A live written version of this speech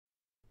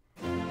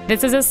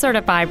This is a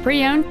certified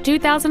pre-owned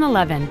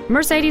 2011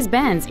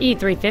 Mercedes-Benz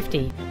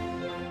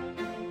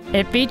E350.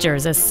 It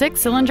features a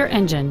 6-cylinder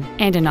engine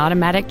and an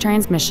automatic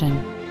transmission.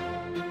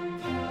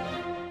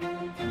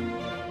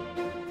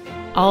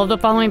 All of the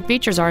following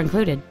features are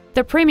included: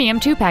 the Premium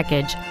 2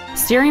 package,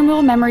 steering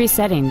wheel memory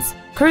settings,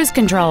 cruise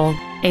control,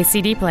 a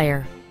CD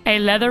player, a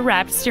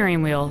leather-wrapped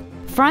steering wheel,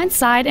 front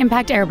side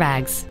impact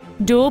airbags,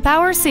 dual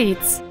power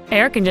seats,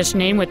 air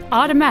conditioning with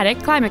automatic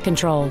climate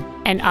control,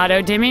 an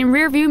auto-dimming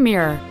rear-view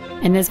mirror,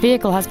 and this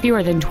vehicle has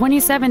fewer than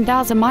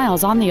 27,000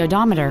 miles on the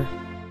odometer.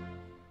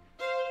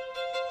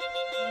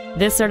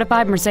 This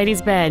certified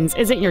Mercedes-Benz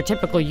isn't your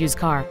typical used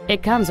car.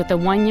 It comes with a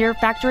 1-year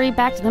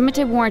factory-backed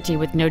limited warranty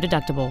with no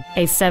deductible,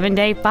 a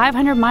 7-day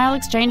 500-mile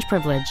exchange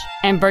privilege,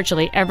 and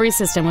virtually every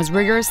system was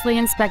rigorously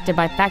inspected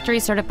by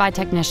factory-certified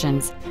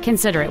technicians.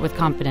 Consider it with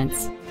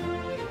confidence.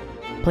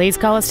 Please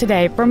call us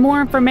today for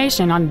more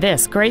information on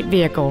this great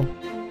vehicle.